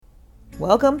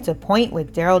Welcome to Point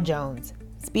with Daryl Jones,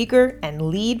 speaker and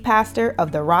lead pastor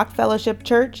of the Rock Fellowship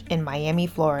Church in Miami,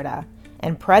 Florida,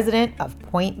 and president of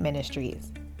Point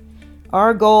Ministries.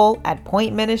 Our goal at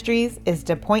Point Ministries is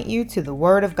to point you to the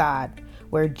Word of God,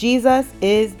 where Jesus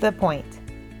is the point.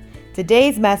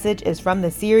 Today's message is from the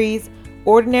series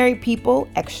Ordinary People,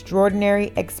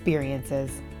 Extraordinary Experiences,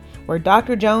 where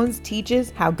Dr. Jones teaches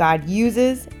how God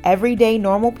uses everyday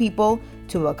normal people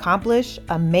to accomplish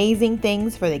amazing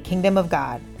things for the kingdom of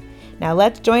God. Now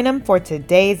let's join him for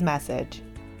today's message.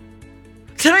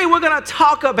 Today we're going to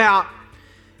talk about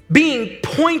being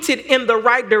pointed in the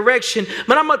right direction,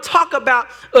 but I'm going to talk about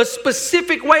a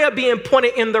specific way of being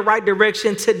pointed in the right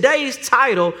direction. Today's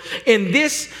title in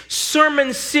this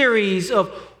sermon series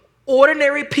of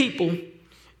Ordinary People,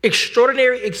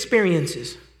 Extraordinary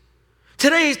Experiences.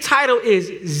 Today's title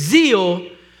is Zeal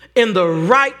in the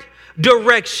Right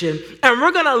Direction. And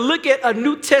we're going to look at a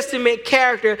New Testament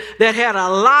character that had a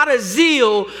lot of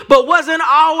zeal, but wasn't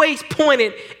always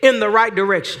pointed in the right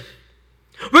direction.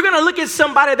 We're going to look at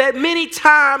somebody that many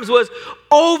times was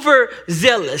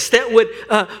overzealous, that would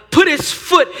put his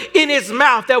foot in his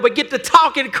mouth, that would get to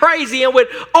talking crazy and would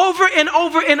over and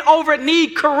over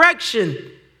need correction,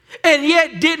 and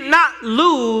yet did not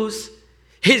lose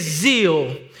his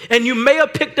zeal. And you may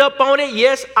have picked up on it.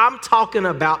 Yes, I'm talking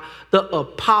about the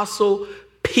Apostle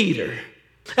Peter.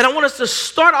 And I want us to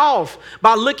start off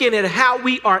by looking at how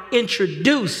we are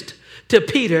introduced to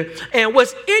Peter. And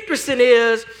what's interesting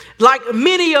is, like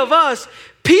many of us,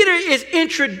 Peter is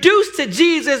introduced to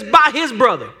Jesus by his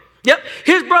brother. Yep,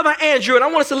 his brother Andrew. And I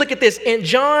want us to look at this in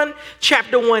John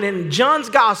chapter 1, in John's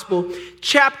Gospel,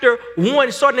 chapter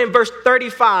 1, starting in verse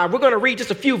 35. We're going to read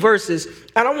just a few verses,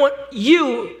 and I want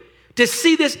you to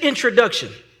see this introduction.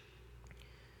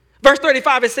 Verse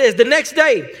 35, it says, "The next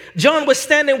day, John was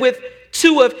standing with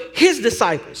two of his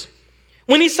disciples.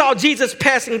 When he saw Jesus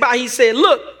passing by, he said,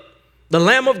 'Look, the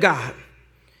Lamb of God.'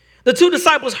 The two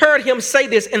disciples heard him say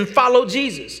this and followed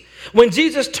Jesus. When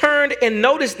Jesus turned and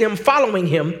noticed them following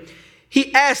him,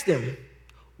 he asked them,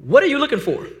 'What are you looking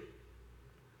for?'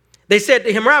 They said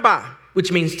to him, 'Rabbi,'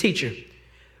 which means teacher,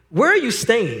 'where are you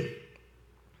staying?'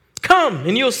 'Come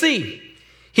and you'll see,'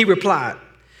 he replied.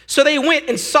 So they went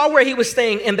and saw where he was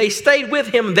staying, and they stayed with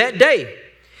him that day.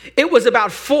 It was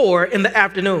about 4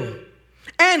 p.m.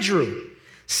 Andrew,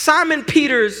 Simon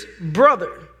Peter's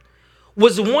brother,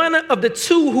 was one of the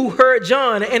two who heard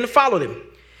John and followed him.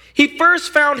 He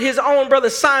first found his own brother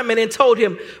Simon and told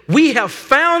him, 'We have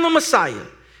found the Messiah,'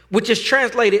 which is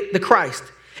translated the Christ.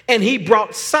 And he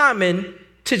brought Simon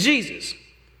to Jesus.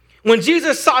 When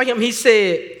Jesus saw him, he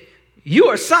said, 'You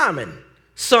are Simon,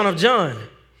 son of John.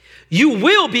 You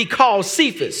will be called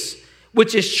Cephas,'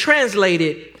 which is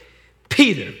translated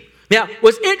Peter." Now,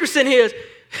 what's interesting here is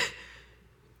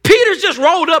Peter's just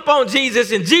rolled up on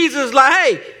Jesus, and Jesus is like,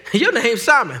 "Hey, your name's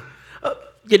Simon.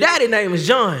 Your daddy's name is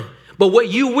John. But what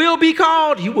you will be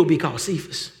called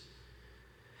Cephas."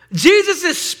 Jesus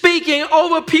is speaking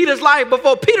over Peter's life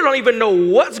before Peter don't even know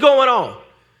what's going on.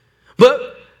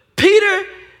 But Peter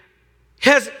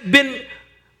has been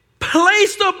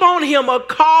placed upon him a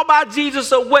call by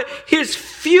Jesus of what his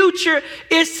future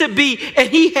is to be, and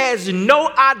he has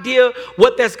no idea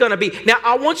what that's going to be. Now,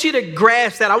 I want you to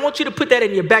grasp that. I want you to put that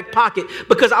in your back pocket,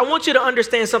 because I want you to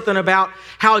understand something about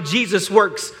how Jesus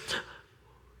works.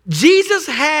 Jesus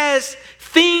has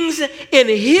things in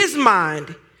his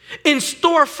mind in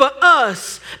store for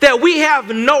us that we have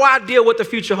no idea what the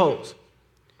future holds.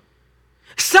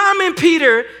 Simon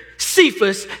Peter,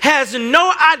 Cephas, has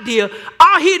no idea.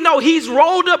 All he knows, he's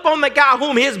rolled up on the guy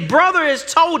whom his brother has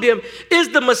told him is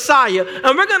the Messiah.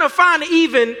 And we're going to find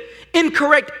even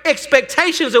incorrect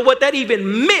expectations of what that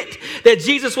even meant, that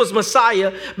Jesus was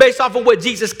Messiah, based off of what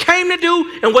Jesus came to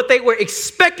do and what they were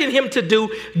expecting him to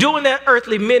do during that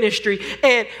earthly ministry.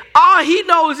 And all he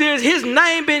knows is his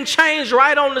name been changed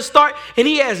right on the start, and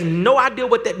he has no idea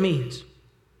what that means.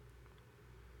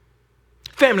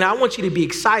 Family, I want you to be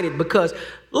excited, because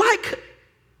like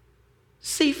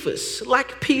Cephas,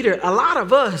 like Peter, a lot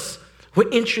of us were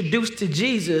introduced to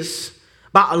Jesus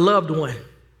by a loved one.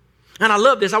 And I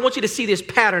love this. I want you to see this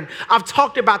pattern. I've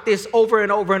talked about this over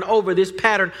and over, this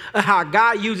pattern of how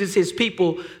God uses his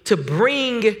people to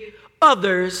bring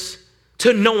others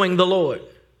to knowing the Lord.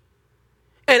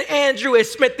 And Andrew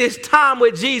has spent this time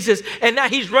with Jesus, and now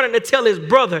he's running to tell his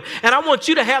brother. And I want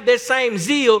you to have that same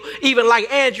zeal, even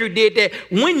like Andrew did, that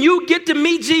when you get to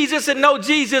meet Jesus and know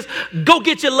Jesus, go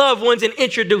get your loved ones and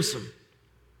introduce them.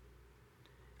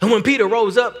 And when Peter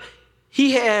rose up,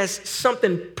 he has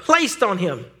something placed on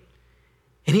him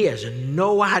And he has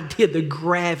no idea the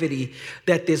gravity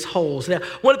that this holds. Now,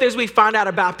 one of the things we find out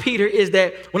about Peter is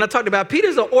that when I talked about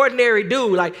Peter's an ordinary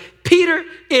dude, like Peter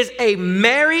is a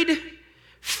married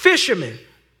fisherman.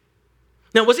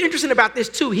 Now, what's interesting about this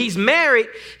too, he's married,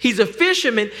 he's a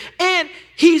fisherman, and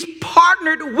he's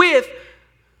partnered with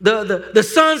the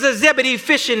Sons of Zebedee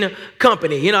Fishing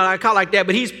Company. You know, I call it like that,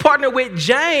 but he's partnered with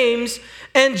James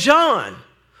and John,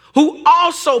 who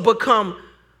also become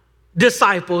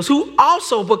disciples, who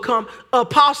also become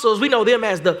apostles. We know them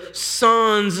as the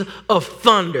sons of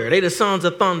thunder. They the sons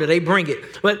of thunder. They bring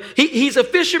it. But he's a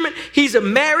fisherman. He's a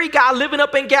married guy living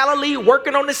up in Galilee,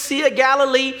 working on the Sea of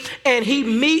Galilee. And he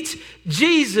meets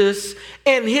Jesus,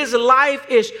 and his life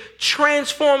is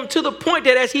transformed to the point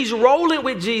that as he's rolling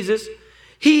with Jesus,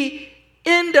 he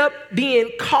end up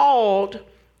being called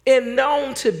and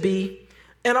known to be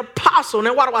an apostle.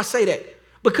 Now, why do I say that?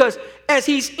 Because as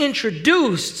he's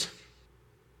introduced,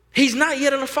 he's not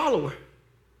yet a follower.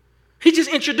 He's just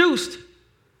introduced.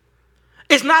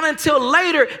 It's not until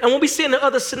later, and when we see in the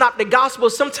other synoptic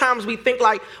gospels, sometimes we think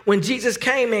like when Jesus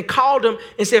came and called them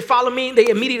and said, follow me, they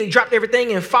immediately dropped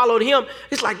everything and followed him.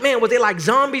 It's like, man, were they like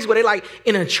zombies? Were they like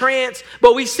in a trance?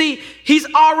 But we see he's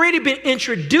already been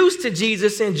introduced to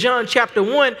Jesus in John chapter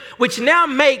 1, which now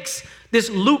makes this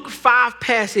Luke 5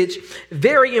 passage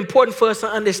very important for us to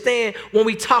understand when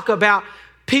we talk about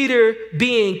Peter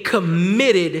being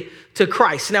committed to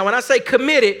Christ. Now, when I say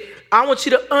committed, I want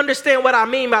you to understand what I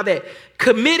mean by that.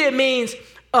 Committed means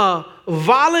a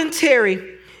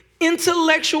voluntary,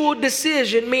 intellectual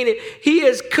decision, meaning he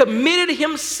has committed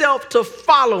himself to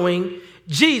following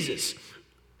Jesus.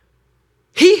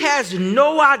 He has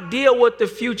no idea what the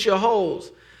future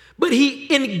holds, but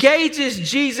he engages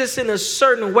Jesus in a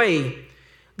certain way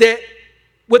that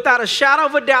without a shadow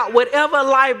of a doubt, whatever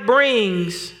life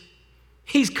brings,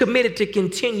 he's committed to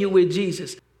continue with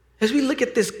Jesus. As we look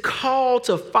at this call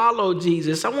to follow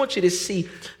Jesus, I want you to see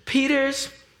Peter's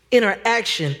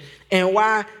interaction and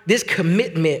why this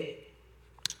commitment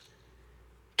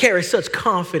carries such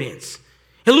confidence.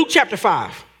 In Luke chapter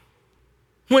 5,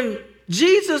 when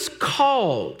Jesus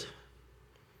called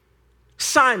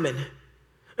Simon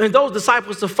and those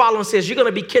disciples to follow and says, you're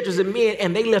going to be catchers of men,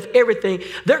 and they left everything,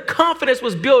 their confidence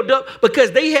was built up because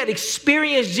they had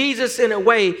experienced Jesus in a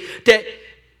way that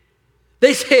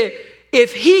they said,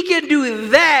 if he can do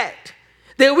that,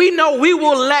 then we know we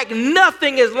will lack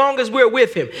nothing as long as we're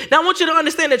with him. Now, I want you to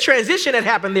understand the transition that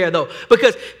happened there, though,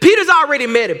 because Peter's already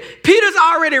met him. Peter's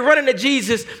already running to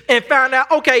Jesus and found out,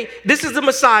 okay, this is the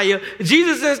Messiah.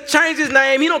 Jesus has changed his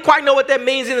name. He don't quite know what that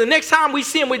means. And the next time we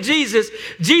see him with Jesus,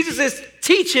 Jesus is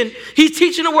teaching. He's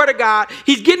teaching the word of God.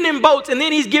 He's getting in boats, and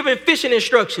then he's giving fishing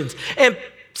instructions. And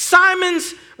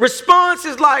Simon's response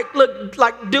is like, look,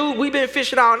 like, dude, we've been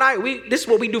fishing all night. This is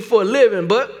what we do for a living,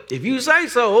 but if you say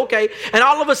so, okay. And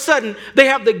all of a sudden, they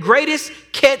have the greatest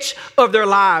catch of their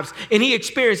lives, and he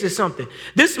experiences something.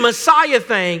 This Messiah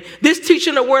thing, this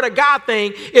teaching the word of God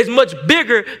thing is much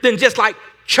bigger than just like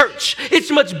church.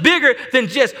 It's much bigger than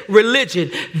just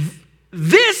religion.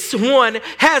 This one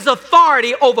has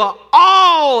authority over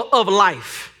all of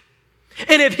life.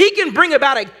 And if he can bring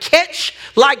about a catch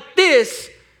like this,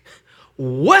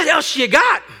 what else you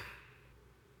got?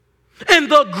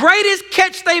 And the greatest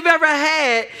catch they've ever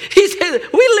had, he said,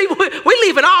 we're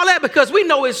leaving all that because we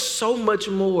know it's so much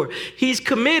more. He's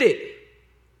committed.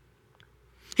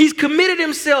 He's committed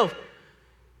himself.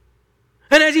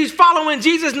 And as he's following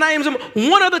Jesus, names him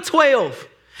one of the 12.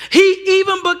 He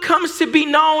even becomes to be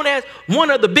known as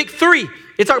one of the big three.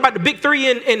 They talk about the big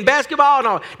three in basketball.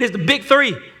 No, there's the big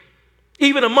three.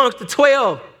 Even amongst the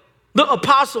 12, the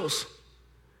apostles.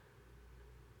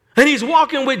 And he's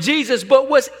walking with Jesus. But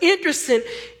what's interesting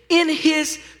in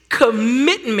his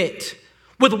commitment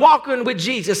with walking with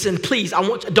Jesus, and please,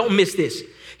 don't miss this.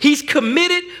 He's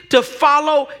committed to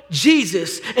follow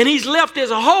Jesus, and he's left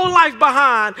his whole life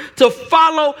behind to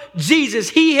follow Jesus.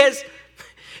 He has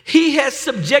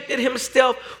subjected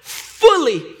himself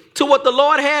fully to what the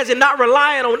Lord has and not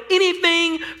relying on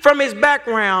anything from his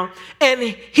background. And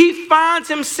he finds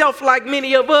himself like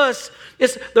many of us.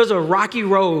 There's a rocky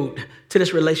road to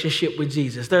this relationship with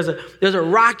Jesus. There's a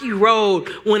rocky road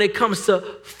when it comes to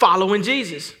following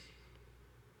Jesus.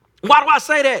 Why do I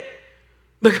say that?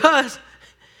 Because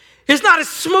it's not as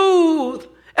smooth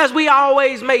as we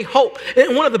always may hope.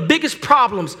 And one of the biggest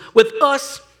problems with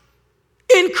us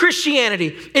in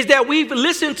Christianity is that we've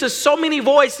listened to so many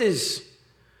voices.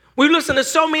 We've listened to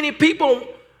so many people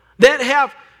that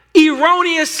have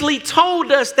erroneously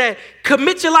told us that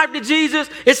commit your life to Jesus,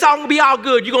 it's all going to be all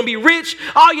good. You're going to be rich.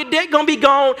 All your debt going to be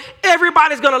gone.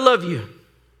 Everybody's going to love you.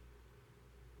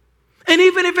 And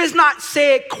even if it's not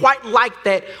said quite like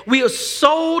that, we are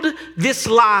sold this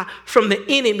lie from the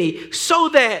enemy so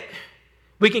that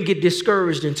we can get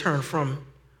discouraged and turn from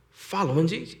following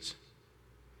Jesus.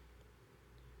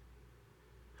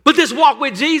 But this walk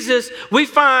with Jesus, we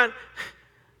find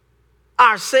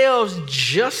ourselves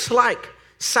just like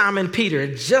Simon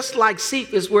Peter, just like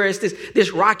Cephas, where it's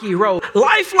this rocky road.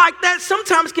 Life like that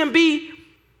sometimes can be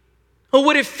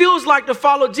what it feels like to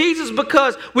follow Jesus,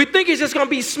 because we think it's just going to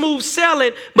be smooth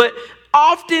sailing. But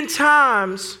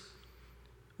oftentimes,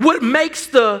 what makes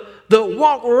the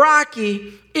walk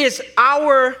rocky is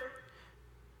our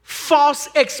false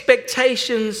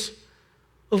expectations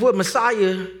of what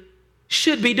Messiah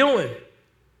should be doing.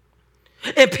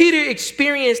 And Peter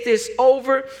experienced this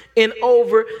over and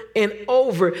over and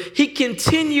over. He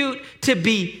continued to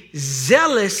be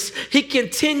zealous. He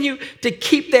continued to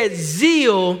keep that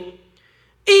zeal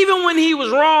even when he was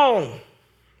wrong.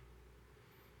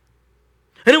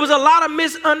 And there was a lot of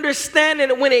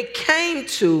misunderstanding when it came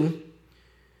to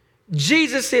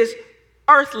Jesus'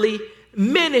 earthly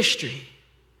ministry.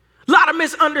 A lot of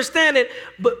misunderstanding,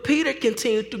 but Peter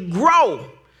continued to grow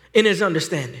in his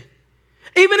understanding.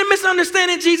 Even in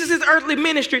misunderstanding Jesus' earthly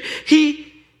ministry,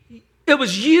 it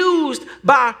was used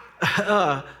by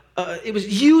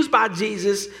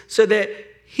Jesus so that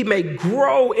he may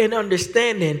grow in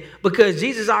understanding, because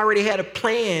Jesus already had a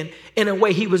plan in a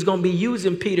way he was going to be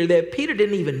using Peter that Peter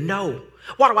didn't even know.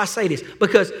 Why do I say this?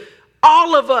 Because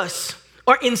all of us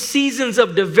are in seasons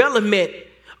of development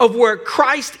of where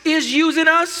Christ is using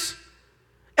us.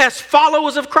 As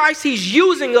followers of Christ, he's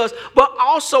using us, but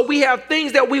also we have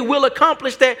things that we will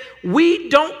accomplish that we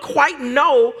don't quite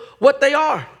know what they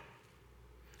are.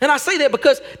 And I say that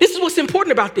because this is what's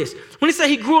important about this. When he said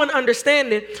he grew in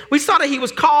understanding, we saw that he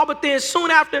was called, but then soon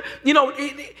after,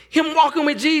 him walking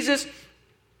with Jesus,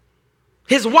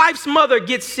 his wife's mother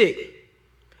gets sick.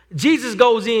 Jesus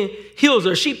goes in, heals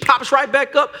her. She pops right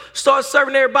back up, starts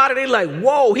serving everybody. They're like,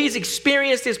 whoa, he's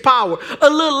experienced his power. A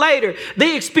little later,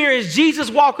 they experience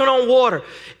Jesus walking on water.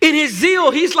 In his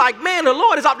zeal, he's like, man, the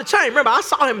Lord is off the chain. Remember, I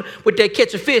saw him with that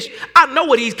catch of fish. I know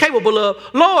what he's capable of.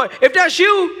 Lord, if that's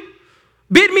you,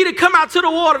 bid me to come out to the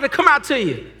water, to come out to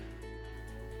you.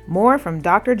 More from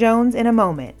Dr. Jones in a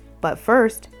moment. But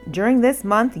first, during this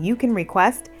month, you can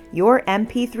request your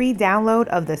MP3 download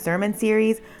of the sermon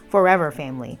series, Forever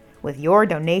Family, with your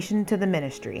donation to the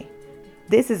ministry.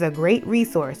 This is a great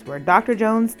resource where Dr.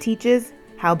 Jones teaches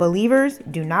how believers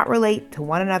do not relate to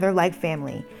one another like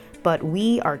family, but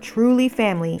we are truly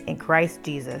family in Christ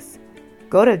Jesus.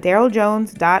 Go to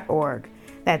daryljones.org.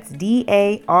 That's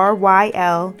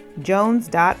DARYL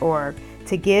Jones.org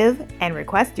to give and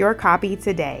request your copy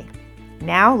today.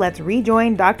 Now let's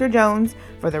rejoin Dr. Jones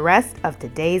for the rest of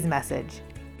today's message.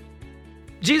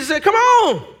 Jesus said, come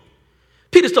on.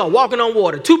 Peter started walking on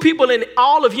water. Two people in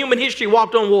all of human history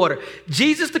walked on water.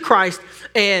 Jesus the Christ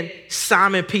and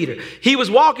Simon Peter. He was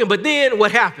walking, but then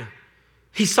what happened?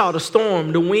 He saw the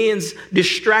storm. The winds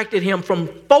distracted him from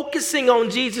focusing on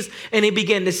Jesus, and he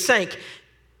began to sink.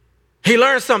 He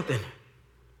learned something.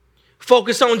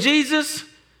 Focus on Jesus,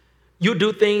 you'll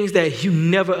do things that you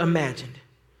never imagined.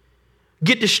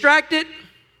 Get distracted,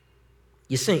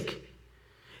 you sink.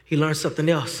 He learned something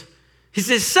else. He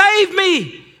said, save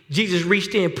me. Jesus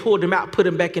reached in, pulled him out, put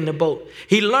him back in the boat.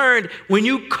 He learned when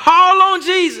you call on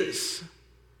Jesus,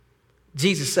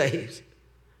 Jesus saves.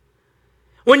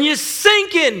 When you're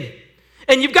sinking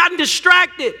and you've gotten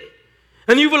distracted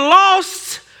and you've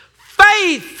lost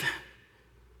faith,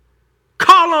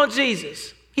 call on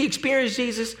Jesus. He experienced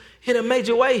Jesus in a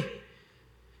major way.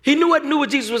 He knew what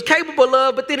Jesus was capable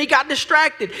of, but then he got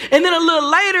distracted. And then a little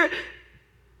later,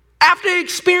 after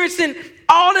experiencing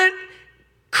all that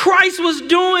Christ was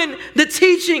doing, the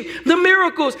teaching, the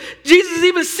miracles, Jesus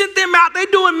even sent them out. They're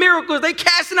doing miracles. They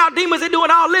casting out demons. They're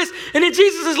doing all this. And then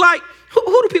Jesus is like,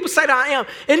 who do people say that I am?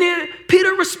 And then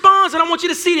Peter responds, and I want you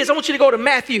to see this. I want you to go to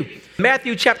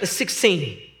Matthew chapter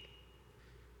 16.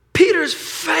 Peter's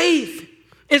faith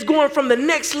is going from the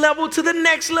next level to the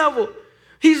next level.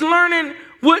 He's learning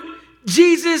what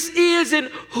Jesus is and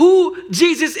who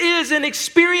Jesus is and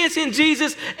experiencing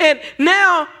Jesus. And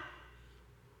now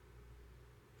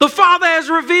the Father has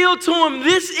revealed to him,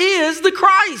 this is the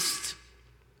Christ.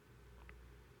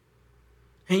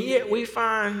 And yet we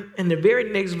find in the very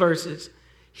next verses,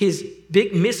 his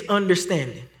big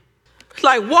misunderstanding. It's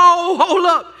like, whoa, hold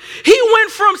up. He went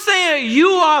from saying, you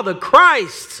are the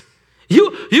Christ.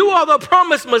 You are the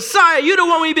promised Messiah. You're the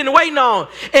one we've been waiting on.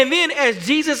 And then as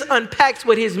Jesus unpacks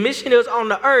what his mission is on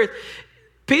the earth,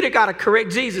 Peter got to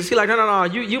correct Jesus. He's like, no,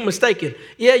 you mistaken.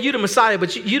 Yeah, you the Messiah,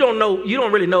 but you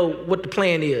don't really know what the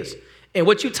plan is. And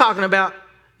what you're talking about,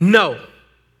 no,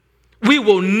 we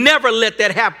will never let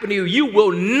that happen to you. You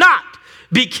will not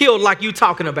be killed like you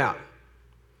talking about.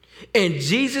 And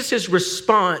Jesus'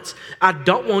 response, I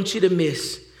don't want you to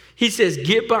miss. He says,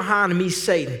 get behind me,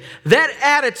 Satan. That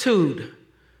attitude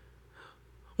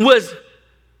was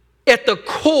at the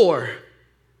core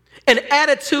an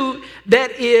attitude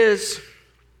that is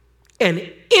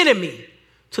an enemy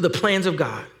to the plans of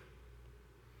God.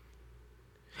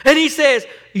 And he says,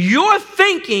 your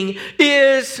thinking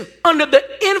is under the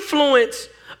influence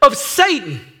of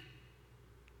Satan.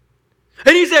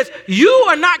 And he says, you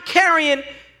are not carrying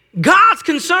God's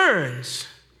concerns.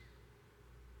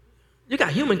 You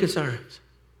got human concerns.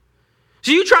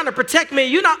 So you're trying to protect me.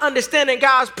 You're not understanding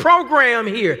God's program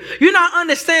here. You're not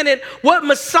understanding what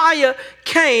Messiah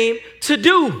came to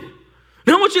do.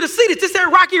 And I want you to see this. This is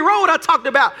that rocky road I talked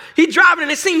about. He driving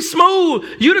and it seems smooth.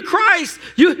 You the Christ.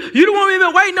 You the one we've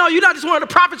been waiting on. You're not just one of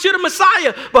the prophets. You're the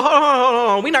Messiah. But hold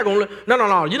on. We're not going to,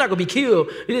 no. You're not going to be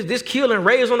killed. This kill and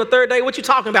raise on the third day. What you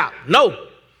talking about? No.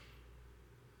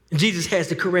 And Jesus has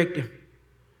to correct him.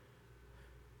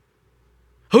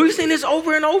 We've seen this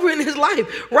over and over in his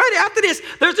life. Right after this,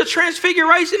 there's the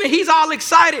transfiguration, and he's all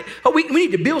excited. Oh, we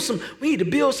need to build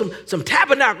some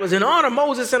tabernacles in honor of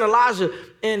Moses and Elijah.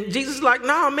 And Jesus is like,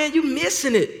 no, man, you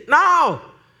missing it. No.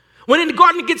 When in the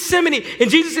Garden of Gethsemane, and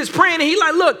Jesus is praying, and he's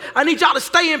like, look, I need y'all to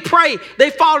stay and pray. They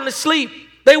falling asleep.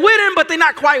 They with him, but they're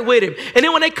not quite with him. And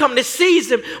then when they come to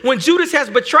seize him, when Judas has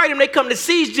betrayed him, they come to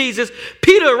seize Jesus.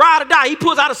 Peter, ride or die, he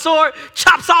pulls out a sword,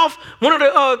 chops off one of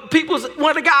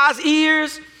the guy's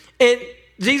ears, and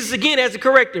Jesus again has to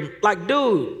correct him. Like,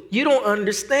 dude, you don't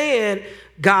understand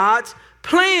God's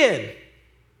plan.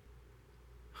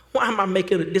 Why am I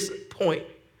making this point?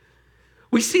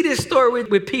 We see this story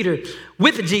with Peter,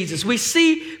 with Jesus. We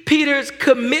see Peter's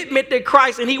commitment to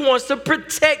Christ, and he wants to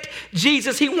protect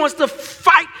Jesus. He wants to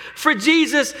fight for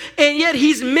Jesus, and yet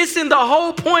he's missing the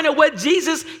whole point of what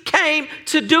Jesus came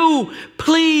to do.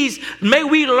 Please, may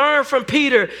we learn from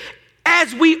Peter.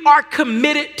 As we are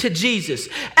committed to Jesus,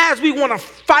 as we want to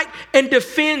fight and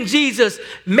defend Jesus,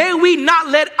 may we not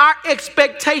let our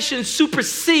expectations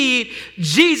supersede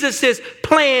Jesus's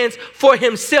plans for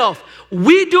himself.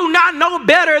 We do not know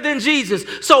better than Jesus.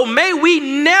 So may we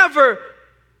never,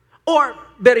 or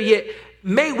better yet,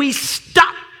 may we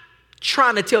stop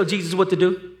trying to tell Jesus what to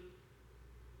do.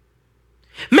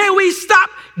 May we stop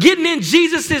getting in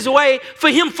Jesus's way for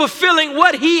him fulfilling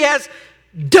what he has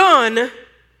done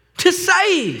to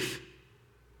save.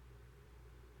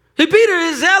 Peter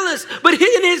is zealous, but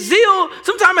in his zeal,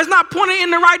 sometimes it's not pointing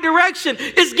in the right direction.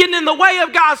 It's getting in the way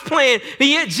of God's plan. And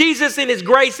yet Jesus in his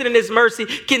grace and in his mercy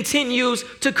continues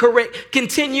to correct,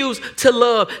 continues to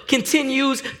love,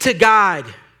 continues to guide.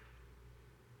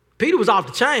 Peter was off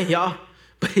the chain, y'all.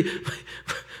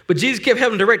 But Jesus kept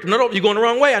having to direct him. No, you're going the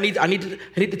wrong way. I need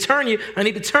to turn you. I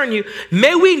need to turn you.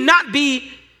 May we not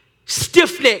be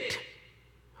stiff-necked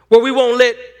where we won't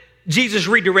let Jesus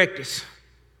redirect us.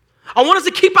 I want us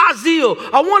to keep our zeal.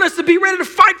 I want us to be ready to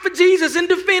fight for Jesus and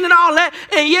defend and all that.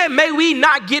 And yet may we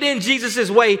not get in Jesus'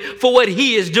 way for what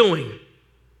he is doing.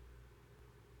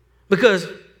 Because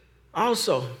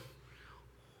also,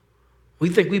 we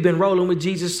think we've been rolling with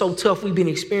Jesus so tough. We've been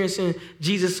experiencing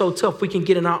Jesus so tough. We can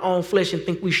get in our own flesh and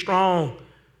think we're strong.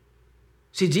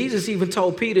 See, Jesus even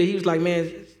told Peter, he was like,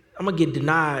 man, I'm going to get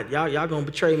denied. Y'all going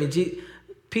to betray me.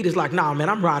 Peter's like, nah, man,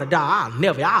 I'm ride or die.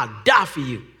 I'll die for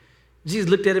you. Jesus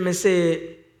looked at him and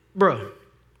said, bro,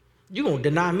 you going to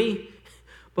deny me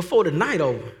before the night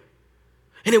over.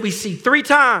 And then we see 3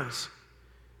 times.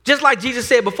 Just like Jesus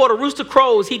said, before the rooster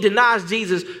crows, he denies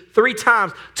Jesus 3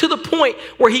 times to the point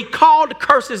where he called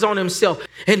curses on himself.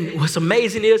 And what's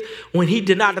amazing is when he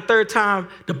denied the 3rd time,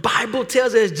 the Bible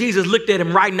tells us Jesus looked at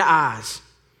him right in the eyes.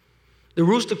 The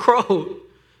rooster crowed.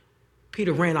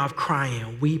 Peter ran off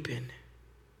crying, weeping.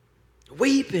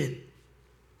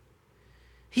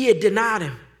 He had denied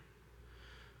him.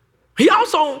 He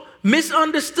also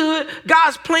misunderstood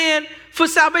God's plan for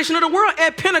salvation of the world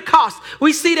at Pentecost.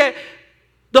 We see that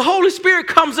the Holy Spirit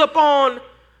comes up on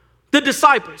the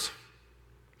disciples.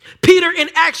 Peter in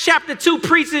Acts chapter 2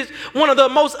 preaches one of the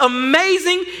most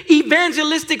amazing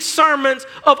evangelistic sermons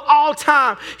of all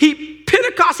time.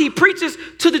 Pentecost, he preaches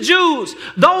to the Jews,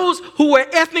 those who were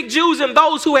ethnic Jews and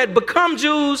those who had become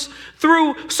Jews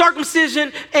through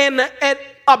circumcision and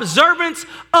observance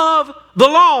of the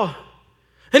law.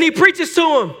 And he preaches to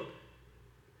them.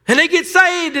 And they get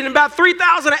saved, and about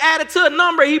 3,000 are added to a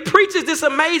number. He preaches this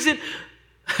amazing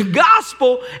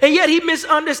gospel, and yet he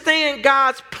misunderstands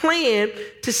God's plan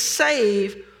to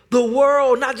save the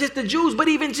world, not just the Jews, but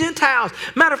even Gentiles.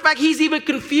 Matter of fact, he's even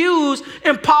confused,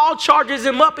 and Paul charges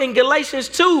him up in Galatians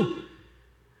 2.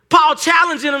 Paul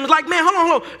challenging him, like, man,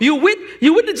 hold on. You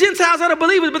with the Gentiles that are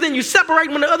believers, but then you separate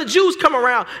when the other Jews come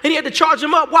around, and he had to charge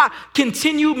them up. Why?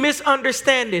 Continued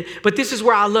misunderstanding. But this is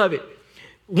where I love it.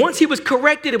 Once he was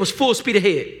corrected, it was full speed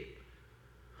ahead.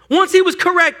 Once he was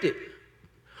corrected,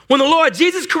 when the Lord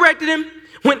Jesus corrected him,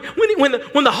 when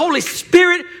the Holy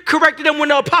Spirit corrected him, when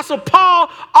the Apostle Paul,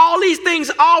 all these things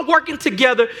all working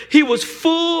together, he was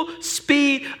full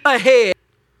speed ahead.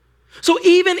 So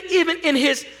even in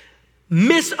his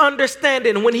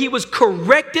misunderstanding, when he was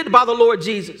corrected by the Lord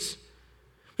Jesus,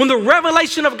 when the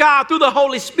revelation of God through the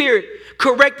Holy Spirit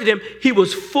corrected him, he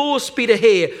was full speed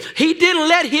ahead. He didn't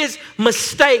let his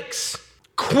mistakes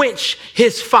quench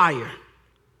his fire.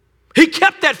 He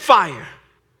kept that fire.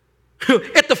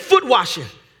 At the foot washing,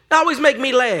 it always make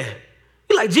me laugh.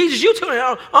 He's like, Jesus, you tell me,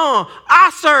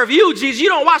 I serve you, Jesus. You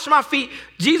don't wash my feet.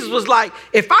 Jesus was like,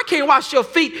 if I can't wash your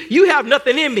feet, you have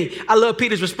nothing in me. I love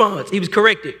Peter's response. He was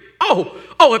corrected. Oh,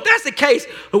 if that's the case,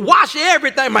 wash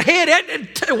everything. My head,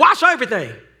 wash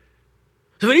everything.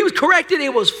 So when he was corrected,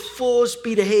 it was full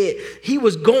speed ahead. He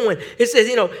was going. It says,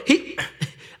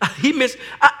 he missed.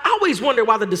 I always wonder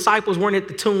why the disciples weren't at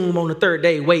the tomb on the third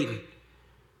day waiting.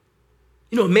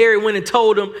 Mary went and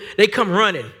told them, they come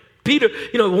running. Peter,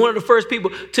 one of the first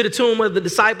people to the tomb of the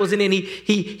disciples, and then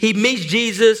he meets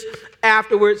Jesus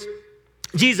afterwards.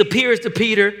 Jesus appears to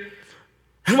Peter.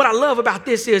 And what I love about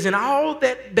this is, in all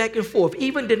that back and forth,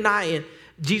 even denying,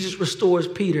 Jesus restores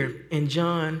Peter in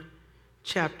John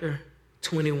chapter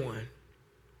 21.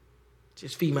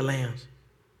 Just feed my lambs.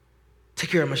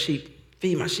 Take care of my sheep.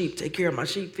 Feed my sheep. Take care of my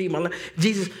sheep. Feed my lambs.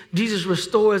 Jesus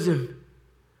restores him.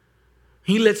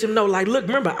 He lets him know, like, look,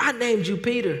 remember, I named you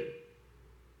Peter.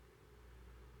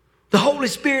 The Holy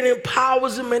Spirit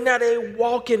empowers him, and now they're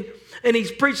walking, and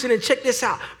he's preaching. And check this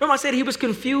out. Remember I said he was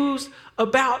confused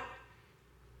about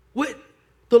what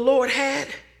the Lord had?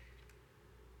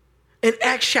 In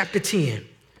Acts chapter 10.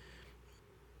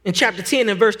 In chapter 10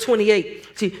 and verse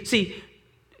 28. See,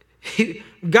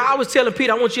 God was telling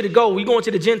Peter, I want you to go. We're going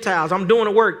to the Gentiles. I'm doing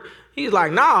the work. He's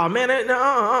like, nah, man.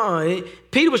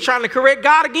 Peter was trying to correct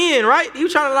God again, right? He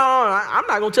was trying to, I'm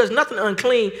not going to touch nothing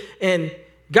unclean. And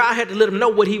God had to let him know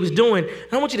what he was doing.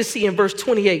 And I want you to see in verse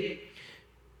 28.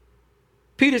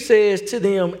 Peter says to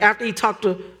them, after he talked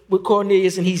with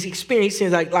Cornelius and he's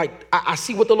experiencing, like I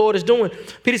see what the Lord is doing.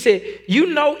 Peter said,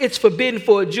 it's forbidden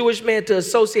for a Jewish man to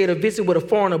associate or visit with a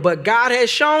foreigner, but God has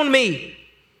shown me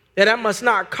that I must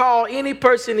not call any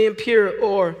person impure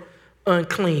or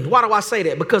unclean. Why do I say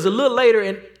that? Because a little later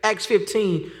in Acts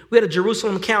 15, we had a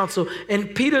Jerusalem council,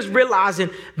 and Peter's realizing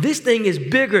this thing is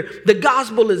bigger. The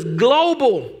gospel is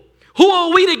global. Who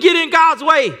are we to get in God's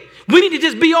way? We need to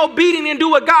just be obedient and do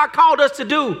what God called us to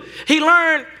do. He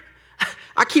learned,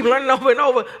 I keep learning over and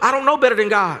over, I don't know better than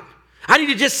God. I need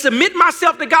to just submit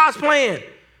myself to God's plan.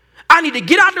 I need to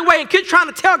get out of the way and quit trying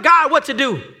to tell God what to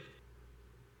do.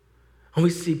 And we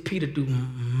see Peter do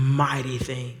mighty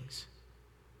things.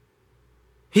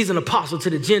 He's an apostle to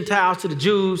the Gentiles, to the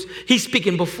Jews. He's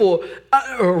speaking before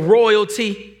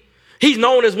royalty. He's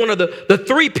known as one of the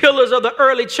three pillars of the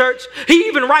early church. He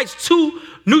even writes 2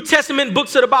 New Testament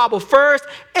books of the Bible, 1st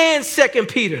and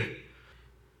 2nd Peter.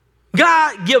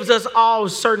 God gives us all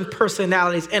certain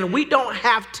personalities, and we don't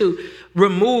have to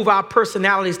remove our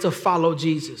personalities to follow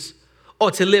Jesus or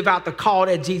to live out the call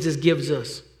that Jesus gives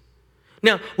us.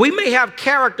 Now, we may have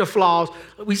character flaws.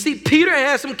 We see Peter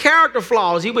has some character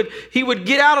flaws. He would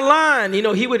get out of line. He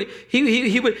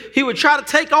would try to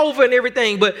take over and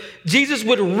everything, but Jesus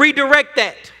would redirect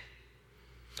that.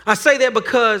 I say that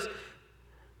because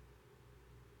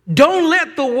don't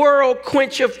let the world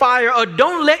quench your fire, or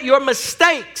don't let your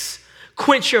mistakes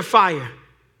quench your fire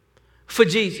for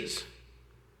Jesus.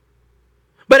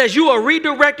 But as you are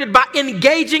redirected by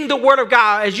engaging the word of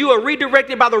God, as you are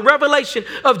redirected by the revelation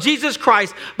of Jesus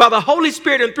Christ, by the Holy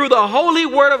Spirit and through the holy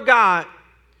word of God,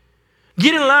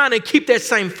 get in line and keep that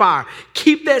same fire.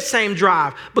 Keep that same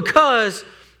drive, because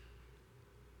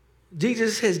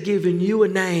Jesus has given you a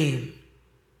name.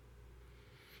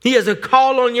 He has a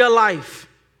call on your life.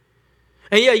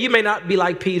 And yeah, you may not be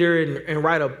like Peter and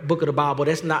write a book of the Bible.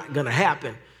 That's not going to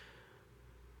happen.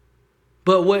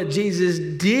 But what Jesus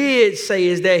did say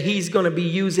is that he's going to be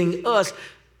using us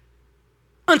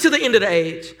until the end of the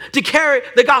age to carry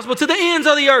the gospel to the ends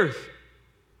of the earth.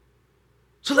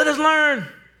 So let us learn.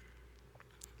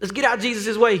 Let's get out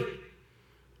Jesus' way.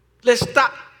 Let's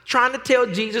stop trying to tell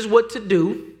Jesus what to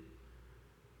do.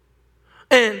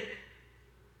 And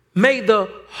may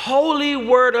the holy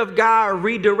word of God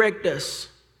redirect us.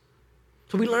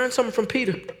 So we learned something from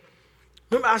Peter.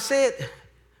 Remember I said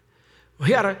we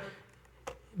got to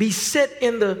be set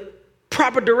in the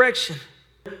proper direction.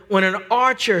 When an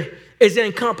archer is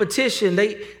in competition,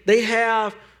 they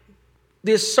have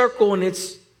this circle, and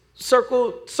it's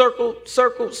circle, circle,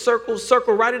 circle, circle,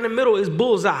 circle. Right in the middle is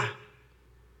bullseye.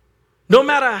 No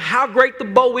matter how great the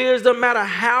bow is, no matter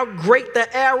how great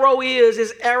the arrow is,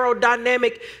 its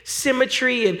aerodynamic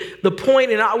symmetry and the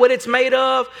point and what it's made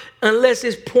of, unless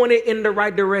it's pointed in the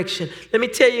right direction. Let me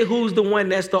tell you who's the one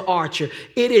that's the archer.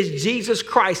 It is Jesus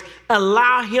Christ.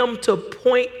 Allow him to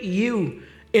point you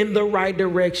in the right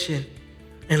direction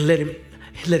and let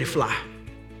it fly.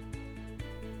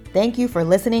 Thank you for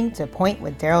listening to Point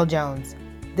with Daryl Jones.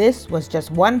 This was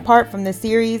just one part from the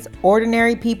series,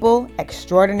 Ordinary People,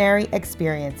 Extraordinary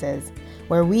Experiences,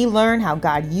 where we learn how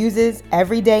God uses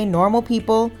everyday normal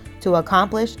people to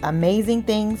accomplish amazing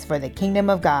things for the kingdom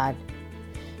of God.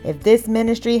 If this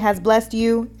ministry has blessed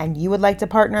you and you would like to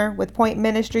partner with Point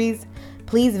Ministries,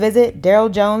 please visit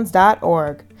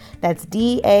daryljones.org. That's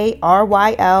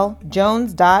DARYL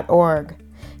Jones.org.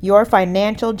 Your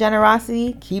financial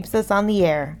generosity keeps us on the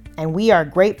air, and we are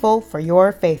grateful for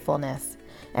your faithfulness.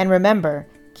 And remember,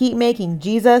 keep making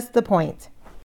Jesus the point.